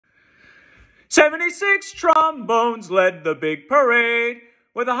76 trombones led the big parade,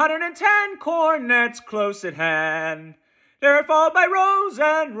 with 110 cornets close at hand. They were followed by rows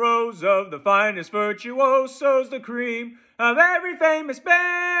and rows of the finest virtuosos, the cream of every famous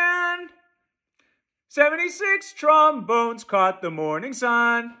band. 76 trombones caught the morning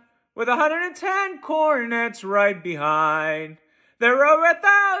sun, with 110 cornets right behind. There were over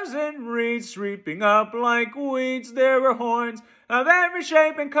 1,000 reeds sweeping up like weeds. There were horns of every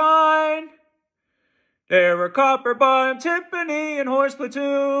shape and kind. There were copper-bottom, timpani, and horse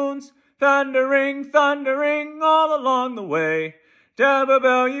platoons, thundering, thundering all along the way. Double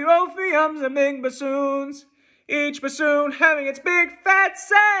bell, euphoniums, and big bassoons, each bassoon having its big fat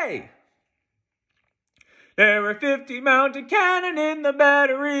say. There were 50 mounted cannon in the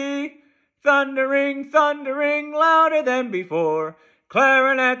battery, thundering, thundering louder than before.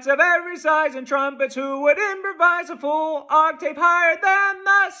 Clarinets of every size and trumpets who would improvise a full octave higher than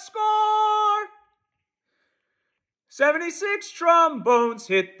the score. 76 trombones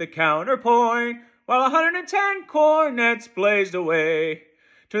hit the counterpoint, while 110 cornets blazed away.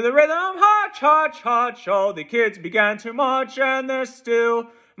 To the rhythm of Hotch, Hotch, Hotch, all the kids began to march, and they're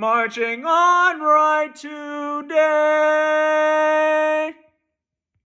still marching on right today.